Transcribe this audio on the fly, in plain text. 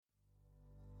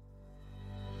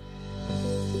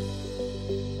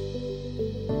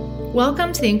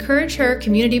Welcome to the Encourage Her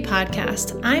Community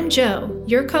Podcast. I'm Jo,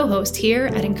 your co-host here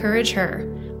at Encourage Her.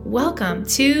 Welcome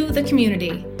to the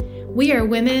community. We are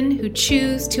women who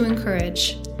choose to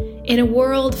encourage. In a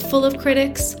world full of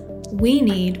critics, we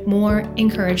need more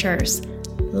encouragers.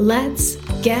 Let's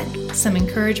get some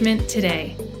encouragement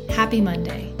today. Happy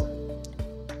Monday.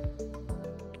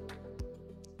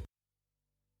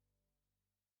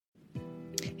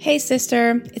 Hey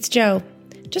sister, it's Jo.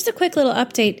 Just a quick little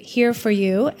update here for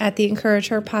you at the Encourage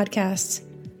Her podcast.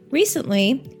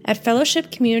 Recently, at Fellowship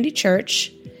Community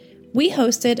Church, we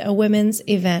hosted a women's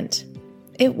event.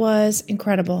 It was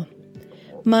incredible.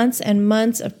 Months and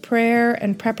months of prayer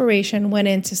and preparation went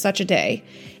into such a day,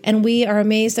 and we are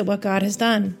amazed at what God has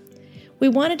done. We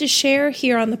wanted to share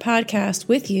here on the podcast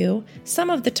with you some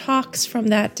of the talks from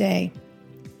that day.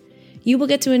 You will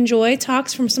get to enjoy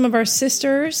talks from some of our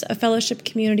sisters of Fellowship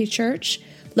Community Church,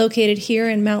 located here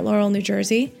in Mount Laurel, New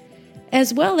Jersey,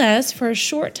 as well as, for a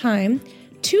short time,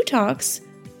 2 talks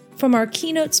from our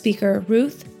keynote speaker,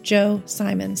 Ruth Jo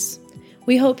Simons.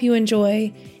 We hope you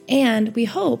enjoy, and we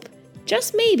hope,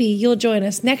 just maybe, you'll join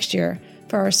us next year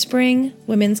for our Spring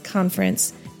Women's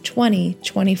Conference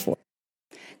 2024.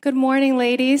 Good morning,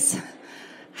 ladies.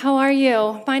 How are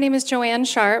you? My name is Joanne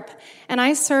Sharp, and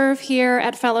I serve here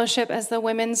at Fellowship as the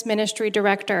Women's Ministry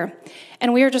Director,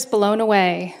 and we are just blown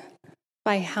away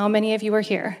by how many of you are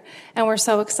here, and we're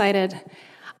so excited.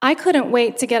 I couldn't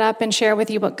wait to get up and share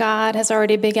with you what God has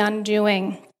already begun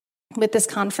doing with this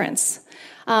conference.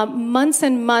 Months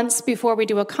and months before we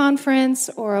do a conference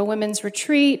or a women's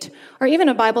retreat, or even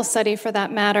a Bible study for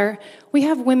that matter, we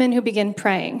have women who begin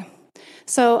praying.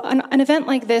 So an event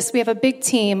like this, we have a big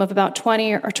team of about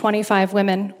 20 or 25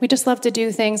 women. We just love to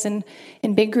do things in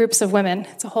big groups of women.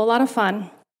 It's a whole lot of fun.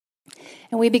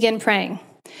 And we begin praying.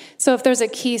 So if there's a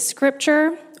key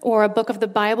scripture or a book of the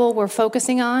Bible we're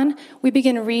focusing on, we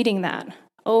begin reading that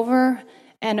over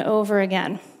and over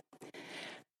again.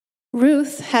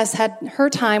 Ruth has had her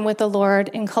time with the Lord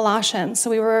in Colossians, so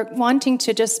we were wanting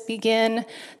to just begin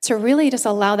to really just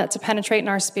allow that to penetrate in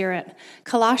our spirit.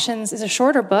 Colossians is a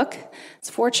shorter book. It's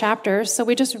 4 chapters, so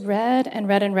we just read and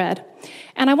read and read.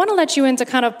 And I want to let you into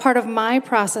kind of part of my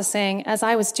processing as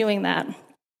I was doing that.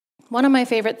 One of my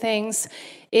favorite things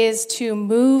is to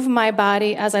move my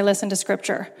body as I listen to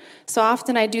scripture. So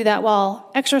often I do that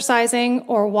while exercising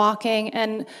or walking,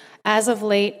 and as of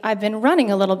late, I've been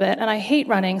running a little bit, and I hate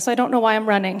running, so I don't know why I'm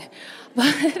running,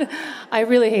 but I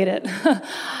really hate it.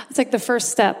 It's like the first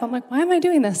step. I'm like, why am I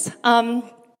doing this?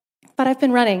 But I've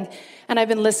been running, and I've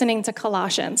been listening to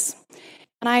Colossians.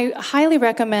 And I highly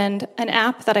recommend an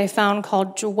app that I found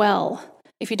called Joanne.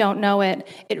 If you don't know it,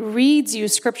 it reads you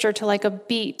scripture to like a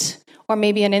beat or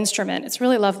maybe an instrument. It's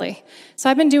really lovely.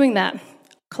 So I've been doing that,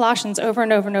 Colossians, over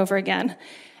and over and over again.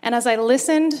 And as I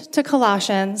listened to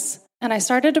Colossians and I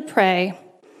started to pray,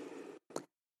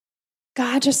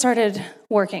 God just started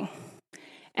working.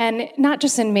 And not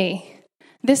just in me.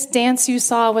 This dance you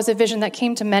saw was a vision that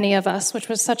came to many of us, which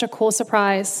was such a cool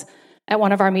surprise at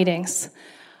one of our meetings.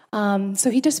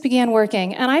 So he just began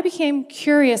working. And I became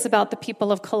curious about the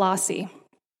people of Colossae.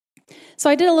 So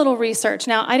I did a little research.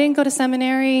 Now, I didn't go to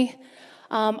seminary.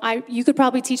 You could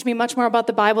probably teach me much more about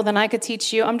the Bible than I could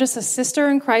teach you. I'm just a sister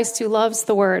in Christ who loves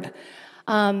the Word.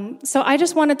 So I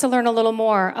just wanted to learn a little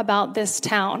more about this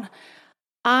town.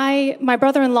 My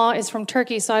brother-in-law is from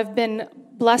Turkey, so I've been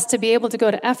blessed to be able to go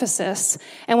to Ephesus.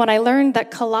 And when I learned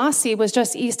that Colossae was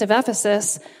just east of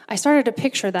Ephesus, I started to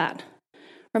picture that,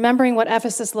 remembering what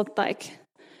Ephesus looked like,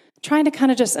 trying to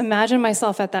kind of just imagine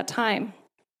myself at that time.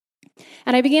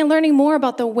 And I began learning more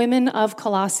about the women of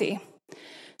Colossae.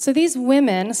 So these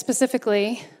women,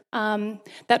 specifically,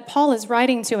 that Paul is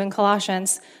writing to in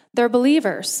Colossians, they're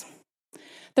believers.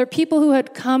 They're people who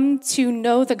had come to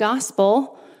know the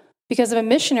gospel because of a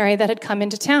missionary that had come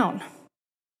into town.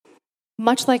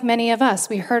 Much like many of us,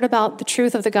 we heard about the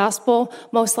truth of the gospel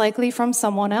most likely from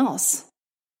someone else.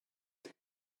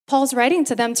 Paul's writing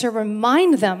to them to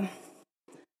remind them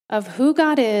of who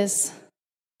God is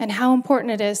and how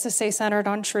important it is to stay centered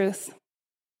on truth.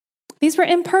 These were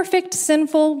imperfect,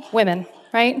 sinful women,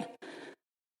 right?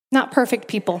 Not perfect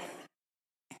people.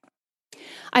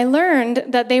 I learned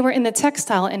that they were in the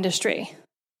textile industry,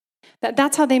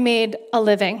 that's how they made a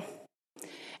living.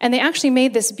 And they actually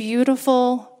made this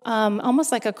beautiful,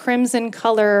 almost like a crimson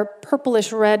color,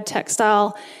 purplish red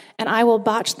textile, and I will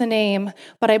botch the name,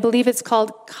 but I believe it's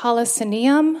called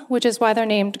Colosseum, which is why they're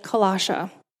named Colossia.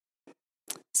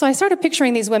 So I started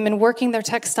picturing these women working their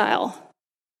textile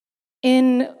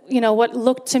in, what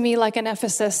looked to me like an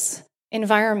Ephesus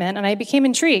environment, and I became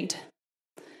intrigued.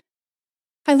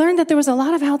 I learned that there was a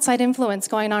lot of outside influence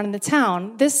going on in the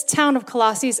town. This town of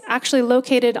Colossae is actually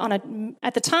located on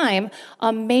at the time,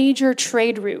 a major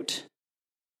trade route.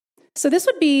 So this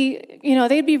would be,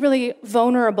 they'd be really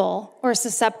vulnerable or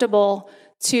susceptible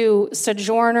to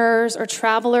sojourners or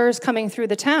travelers coming through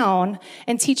the town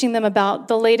and teaching them about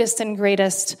the latest and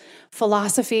greatest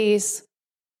philosophies,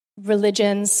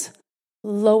 religions,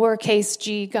 lowercase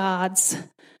g gods.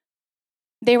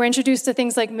 They were introduced to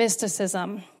things like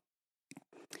mysticism.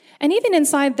 And even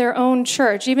inside their own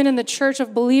church, even in the church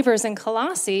of believers in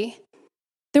Colossae,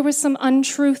 there was some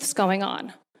untruths going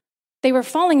on. They were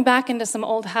falling back into some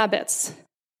old habits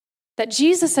that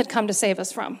Jesus had come to save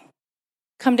us from,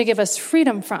 come to give us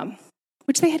freedom from,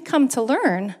 which they had come to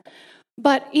learn.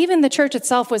 But even the church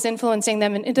itself was influencing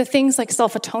them into things like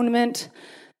self-atonement,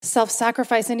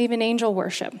 self-sacrifice, and even angel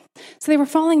worship. So they were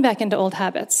falling back into old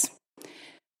habits.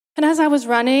 And as I was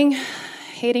running,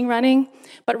 hating running,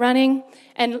 but running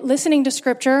and listening to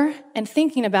scripture and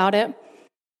thinking about it,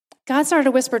 God started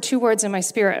to whisper two words in my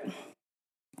spirit: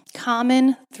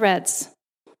 common threads.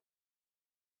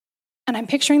 And I'm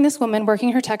picturing this woman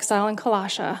working her textile in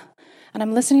Colossae, and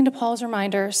I'm listening to Paul's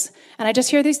reminders, and I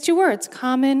just hear these two words,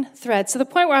 common threads, to the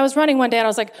point where I was running one day and I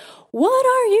was like, what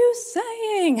are you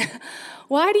saying?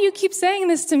 Why do you keep saying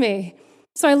this to me?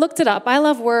 So I looked it up. I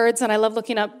love words, and I love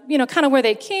looking up, kind of where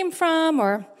they came from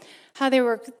or how they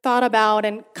were thought about.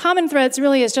 And common threads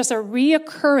really is just a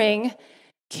reoccurring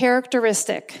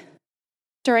characteristic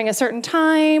during a certain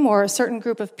time or a certain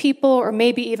group of people, or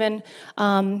maybe even,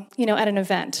 at an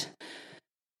event.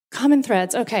 Common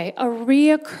threads, okay, a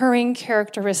reoccurring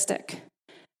characteristic.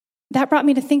 That brought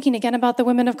me to thinking again about the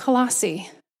women of Colossae.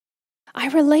 I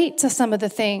relate to some of the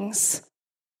things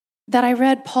that I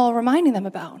read Paul reminding them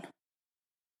about.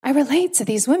 I relate to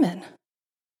these women.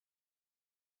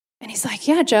 And he's like,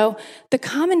 yeah, Joe, the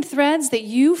common threads that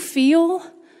you feel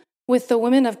with the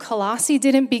women of Colossae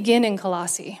didn't begin in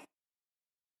Colossae.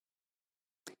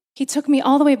 He took me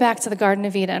all the way back to the Garden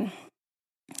of Eden,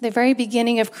 the very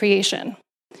beginning of creation.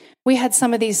 We had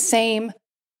some of these same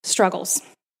struggles.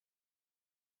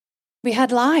 We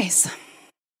had lies.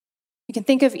 You can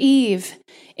think of Eve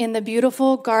in the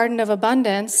beautiful Garden of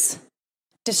Abundance,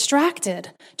 distracted.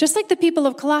 Just like the people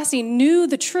of Colossae knew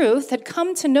the truth, had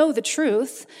come to know the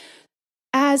truth,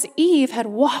 as Eve had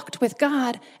walked with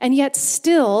God, and yet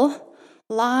still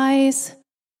lies,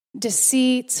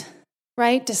 deceit,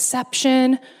 right?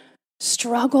 Deception,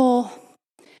 struggle.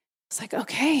 It's like,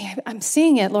 okay, I'm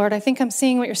seeing it, Lord. I think I'm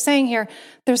seeing what you're saying here.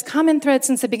 There's common thread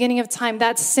since the beginning of time.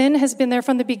 That sin has been there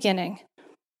from the beginning.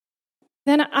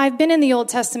 Then I've been in the Old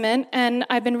Testament, and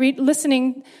I've been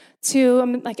listening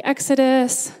to like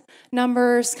Exodus,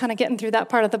 Numbers, kind of getting through that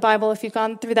part of the Bible if you've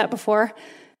gone through that before.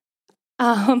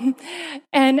 And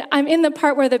I'm in the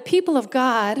part where the people of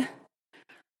God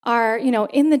are,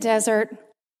 in the desert,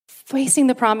 facing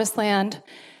the promised land.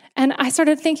 And I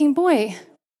started thinking, boy,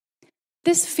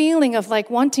 this feeling of like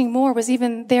wanting more was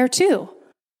even there too,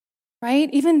 right?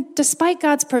 Even despite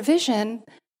God's provision,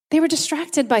 they were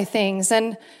distracted by things.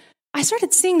 And I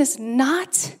started seeing this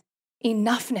not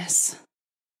enoughness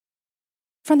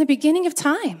from the beginning of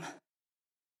time.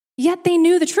 Yet they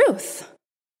knew the truth.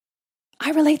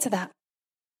 I relate to that.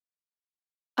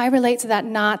 I relate to that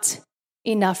not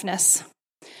enoughness.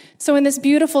 So in this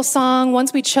beautiful song,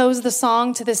 once we chose the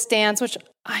song to this dance, which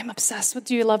I'm obsessed with.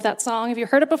 Do you love that song? Have you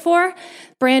heard it before?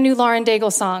 Brand new Lauren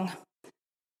Daigle song.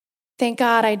 Thank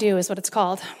God I Do is what it's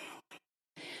called.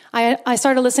 I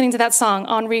started listening to that song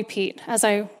on repeat as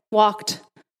I walked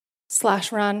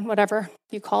 / run, whatever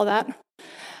you call that.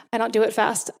 I don't do it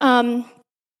fast. And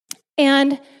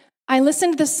I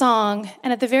listened to the song,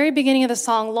 and at the very beginning of the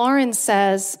song, Lauren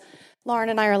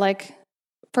and I are like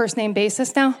first name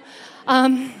basis now.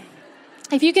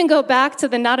 If you can go back to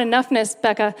the not enoughness,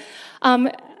 Becca,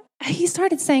 he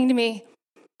started saying to me,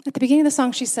 at the beginning of the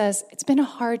song, she says, it's been a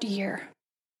hard year.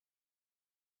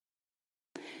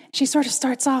 She sort of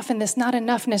starts off in this not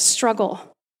enoughness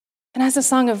struggle. And as the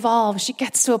song evolves, she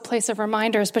gets to a place of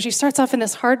reminders, but she starts off in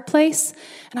this hard place,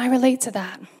 and I relate to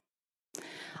that.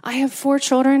 I have 4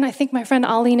 children. I think my friend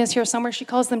Aline is here somewhere. She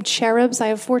calls them cherubs. I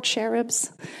have 4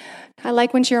 cherubs. I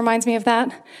like when she reminds me of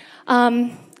that.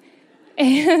 And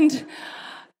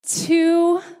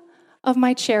 2 of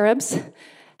my cherubs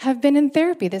have been in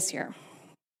therapy this year.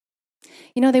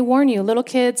 They warn you, little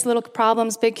kids, little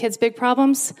problems, big kids, big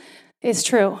problems. It's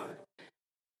true.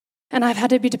 And I've had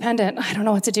to be dependent. I don't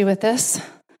know what to do with this.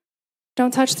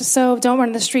 Don't touch the stove. Don't run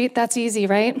in the street. That's easy,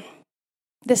 right?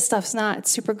 This stuff's not.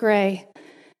 It's super gray.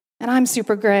 And I'm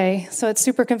super gray, so it's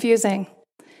super confusing.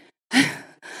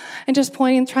 And just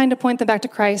trying to point them back to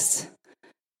Christ.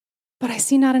 But I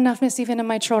see not enoughness even in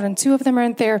my children. 2 of them are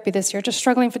in therapy this year, just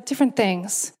struggling for different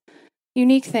things,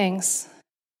 unique things.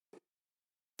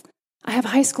 I have a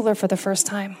high schooler for the first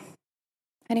time.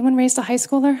 Anyone raised a high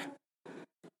schooler?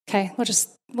 Okay,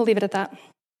 we'll leave it at that.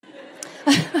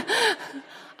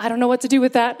 I don't know what to do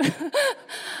with that.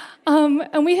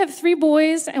 And we have 3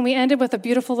 boys, and we ended with a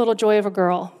beautiful little joy of a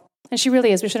girl. And she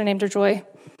really is. We should have named her Joy.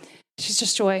 She's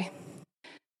just Joy.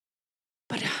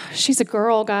 But she's a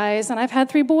girl, guys, and I've had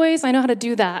 3 boys. I know how to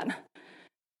do that.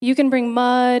 You can bring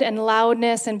mud and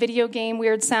loudness and video game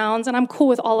weird sounds, and I'm cool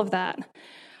with all of that.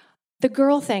 The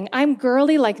girl thing, I'm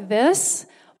girly like this,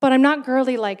 but I'm not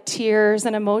girly like tears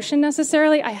and emotion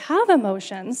necessarily. I have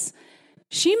emotions.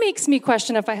 She makes me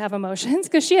question if I have emotions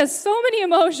because she has so many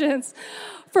emotions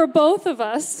for both of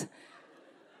us.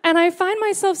 And I find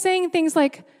myself saying things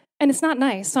like, and it's not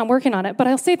nice, so I'm working on it, but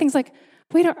I'll say things like,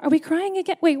 wait, are we crying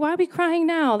again? Wait, why are we crying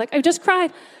now? Like, I just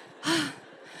cried.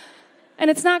 And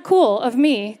it's not cool of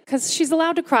me because she's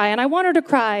allowed to cry and I want her to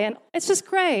cry and it's just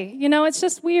gray, it's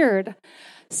just weird.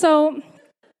 So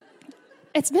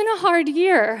it's been a hard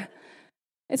year.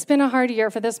 It's been a hard year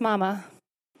for this mama.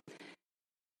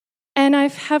 And I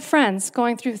have friends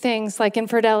going through things like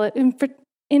infidelity.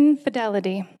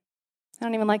 I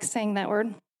don't even like saying that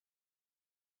word.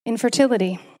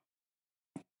 Infertility.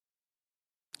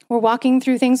 We're walking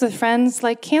through things with friends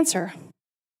like cancer,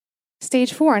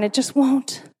 stage 4, and it just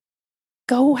won't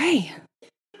go away.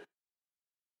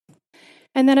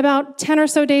 And then about 10 or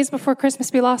so days before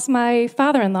Christmas, we lost my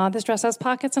father-in-law. This dress has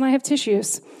pockets and I have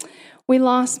tissues. We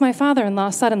lost my father-in-law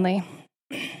suddenly.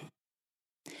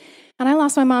 And I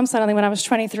lost my mom suddenly when I was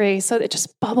 23, so it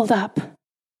just bubbled up.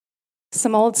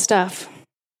 Some old stuff.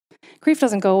 Grief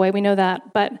doesn't go away, we know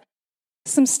that, but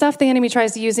some stuff the enemy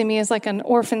tries to use in me is like an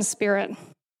orphan spirit.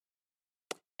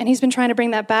 And he's been trying to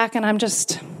bring that back, and I'm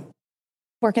just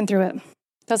working through it.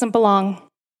 Doesn't belong.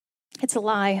 It's a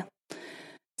lie.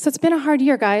 So it's been a hard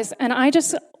year, guys. And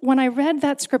when I read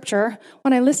that scripture,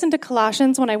 when I listened to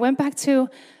Colossians, when I went back to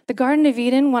the Garden of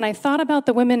Eden, when I thought about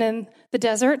the women in the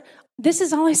desert, this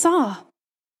is all I saw.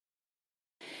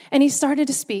 And he started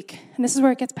to speak, and this is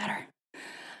where it gets better.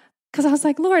 Because I was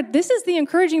like, Lord, this is the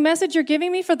encouraging message you're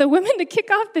giving me for the women to kick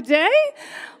off the day?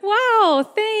 Wow,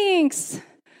 thanks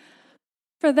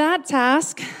for that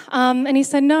task. And he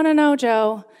said, no,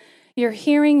 Joe, you're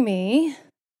hearing me.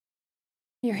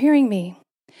 You're hearing me.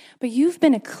 But you've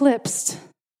been eclipsed.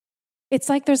 It's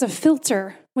like there's a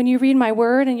filter when you read my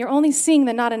word and you're only seeing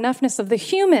the not enoughness of the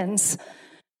humans.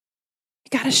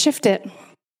 You got to shift it.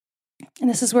 And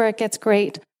this is where it gets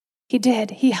great. He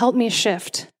did. He helped me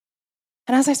shift.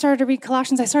 And as I started to read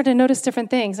Colossians, I started to notice different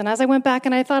things. And as I went back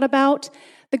and I thought about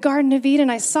the Garden of Eden,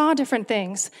 I saw different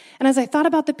things. And as I thought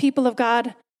about the people of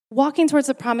God walking towards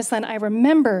the promised land, I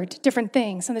remembered different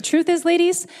things. And the truth is,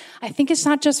 ladies, I think it's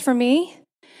not just for me.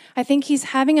 I think he's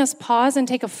having us pause and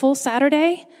take a full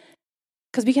Saturday,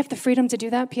 because we have the freedom to do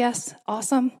that, P.S.,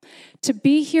 awesome, to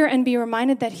be here and be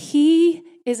reminded that he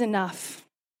is enough.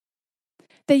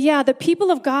 That, yeah, the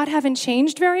people of God haven't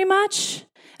changed very much,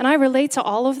 and I relate to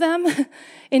all of them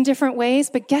in different ways,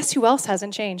 but guess who else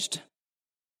hasn't changed?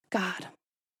 God.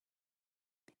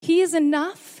 He is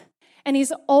enough, and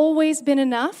he's always been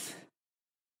enough,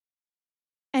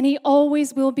 and he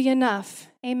always will be enough.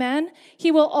 Amen? He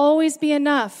will always be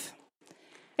enough.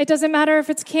 It doesn't matter if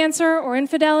it's cancer or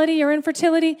infidelity or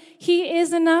infertility. He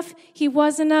is enough, he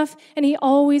was enough, and he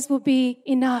always will be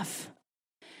enough.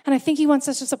 And I think he wants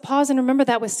us just to pause and remember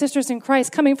that with sisters in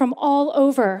Christ coming from all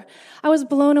over. I was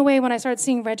blown away when I started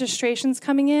seeing registrations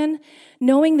coming in,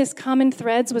 knowing this common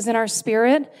threads was in our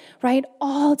spirit, right?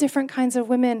 All different kinds of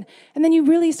women. And then you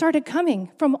really started coming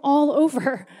from all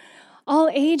over. All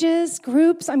ages,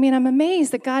 groups. I mean, I'm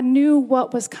amazed that God knew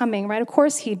what was coming, right? Of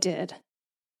course he did,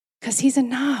 because he's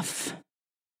enough.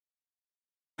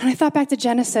 And I thought back to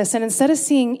Genesis, and instead of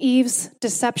seeing Eve's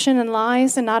deception and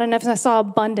lies and not enough, I saw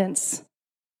abundance.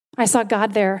 I saw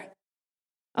God there,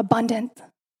 abundant.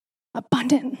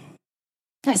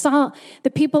 I saw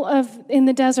the people in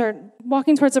the desert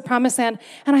walking towards the promised land,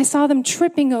 and I saw them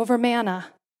tripping over manna,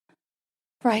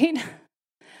 right?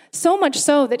 So much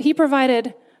so that he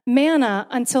provided manna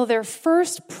until their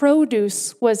first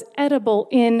produce was edible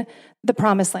in the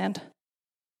promised land.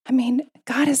 I mean,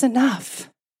 God is enough.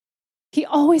 He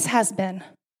always has been.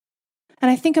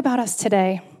 And I think about us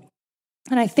today.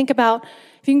 And I think about,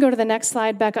 if you can go to the next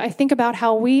slide, Becca, I think about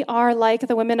how we are like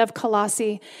the women of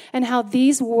Colossae and how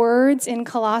these words in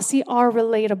Colossae are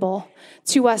relatable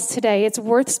to us today. It's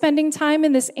worth spending time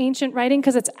in this ancient writing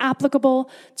because it's applicable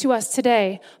to us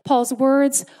today. Paul's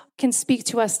words can speak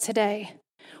to us today.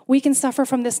 We can suffer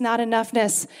from this not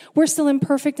enoughness. We're still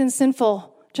imperfect and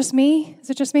sinful. Just me? Is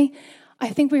it just me? I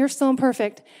think we are still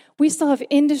imperfect. We still have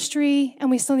industry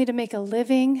and we still need to make a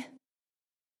living,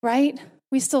 right?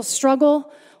 We still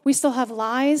struggle. We still have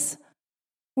lies.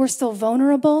 We're still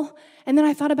vulnerable. And then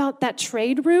I thought about that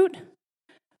trade route.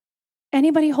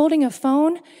 Anybody holding a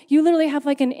phone, you literally have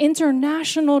like an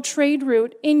international trade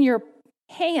route in your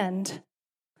hand,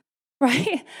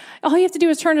 right? All you have to do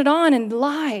is turn it on and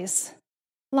lies.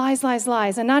 Lies, lies,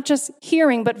 lies. And not just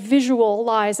hearing, but visual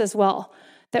lies as well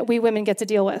that we women get to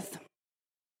deal with.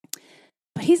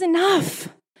 But he's enough.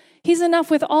 He's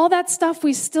enough with all that stuff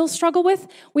we still struggle with.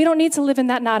 We don't need to live in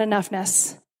that not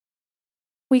enoughness.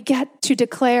 We get to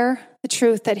declare the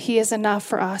truth that he is enough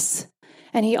for us,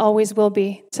 and he always will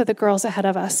be to the girls ahead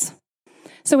of us.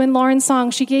 So in Lauren's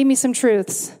song, she gave me some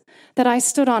truths that I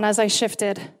stood on as I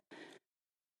shifted.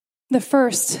 The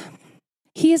first,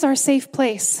 he is our safe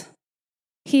place.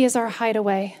 He is our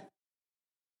hideaway.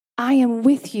 I am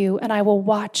with you and I will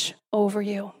watch over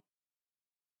you.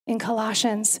 In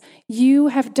Colossians, you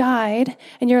have died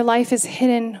and your life is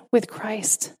hidden with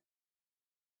Christ.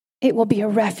 It will be a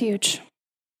refuge.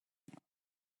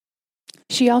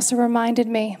 She also reminded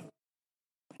me,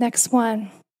 next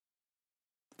one,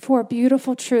 4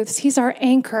 beautiful truths. He's our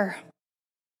anchor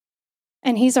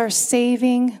and he's our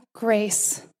saving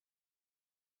grace.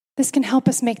 This can help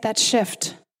us make that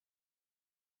shift.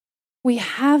 We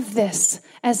have this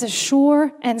as a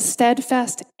sure and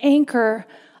steadfast anchor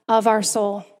of our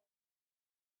soul.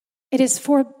 It is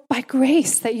by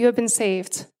grace that you have been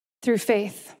saved through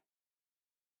faith.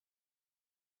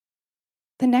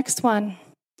 The next one,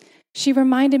 she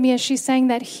reminded me as she sang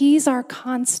that he's our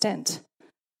constant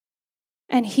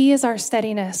and he is our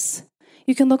steadiness.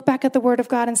 You can look back at the Word of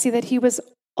God and see that he was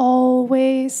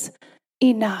always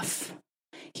enough.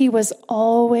 He was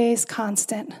always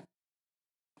constant.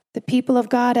 The people of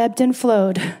God ebbed and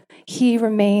flowed. He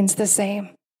remains the same.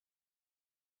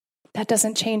 That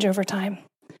doesn't change over time.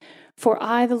 For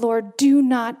I, the Lord, do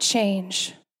not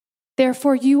change.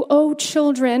 Therefore, you, O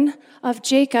children of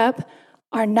Jacob,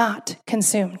 are not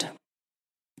consumed.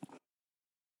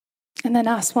 And the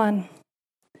last one.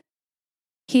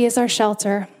 He is our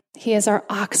shelter. He is our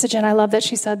oxygen. I love that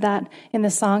she said that in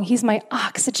the song. He's my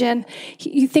oxygen.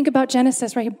 You think about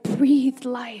Genesis, right? He breathed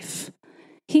life.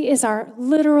 He is our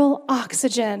literal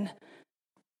oxygen.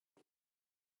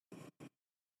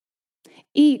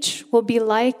 Each will be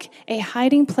like a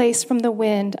hiding place from the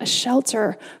wind, a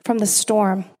shelter from the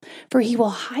storm, for he will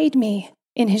hide me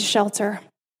in his shelter.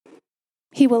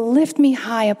 He will lift me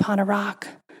high upon a rock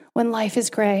when life is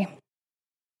gray.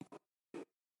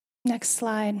 Next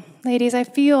slide. Ladies, I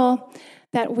feel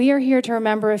that we are here to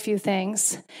remember a few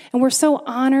things. And we're so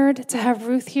honored to have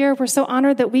Ruth here. We're so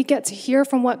honored that we get to hear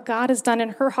from what God has done in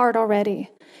her heart already.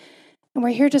 And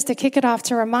we're here just to kick it off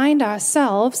to remind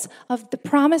ourselves of the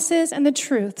promises and the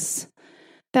truths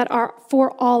that are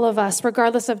for all of us,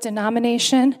 regardless of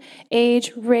denomination,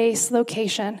 age, race,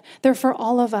 location. They're for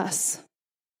all of us.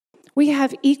 We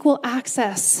have equal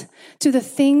access to the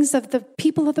things of the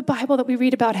people of the Bible that we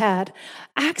read about had.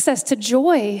 Access to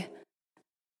joy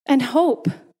and hope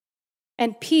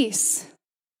and peace,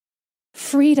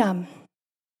 freedom,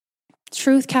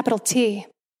 truth, capital T,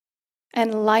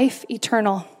 and life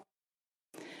eternal.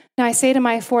 Now, I say to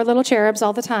my 4 little cherubs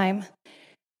all the time,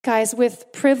 guys, with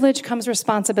privilege comes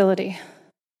responsibility.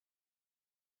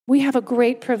 We have a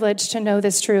great privilege to know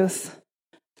this truth.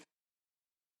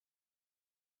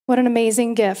 What an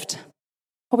amazing gift.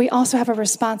 But we also have a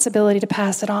responsibility to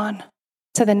pass it on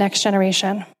to the next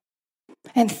generation.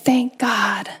 And thank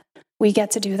God we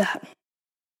get to do that.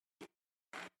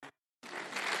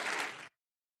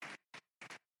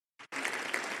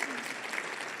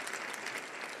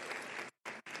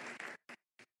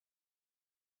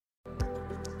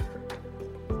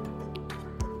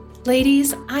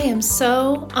 Ladies, I am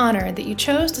so honored that you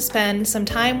chose to spend some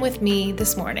time with me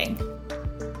this morning.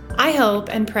 I hope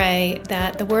and pray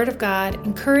that the Word of God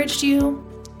encouraged you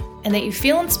and that you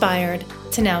feel inspired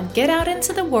to now get out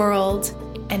into the world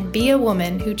and be a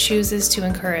woman who chooses to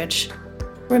encourage.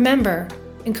 Remember,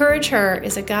 Encourage Her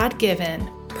is a God-given,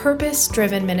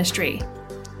 purpose-driven ministry.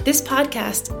 This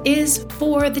podcast is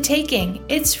for the taking.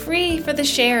 It's free for the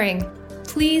sharing.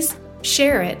 Please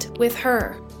share it with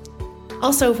her.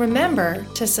 Also, remember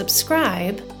to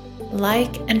subscribe,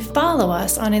 like, and follow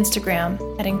us on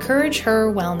Instagram at Encourage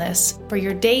Her Wellness for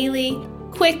your daily,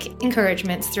 quick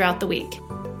encouragements throughout the week.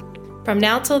 From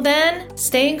now till then,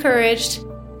 stay encouraged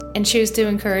and choose to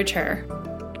encourage her.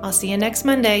 I'll see you next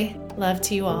Monday. Love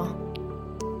to you all.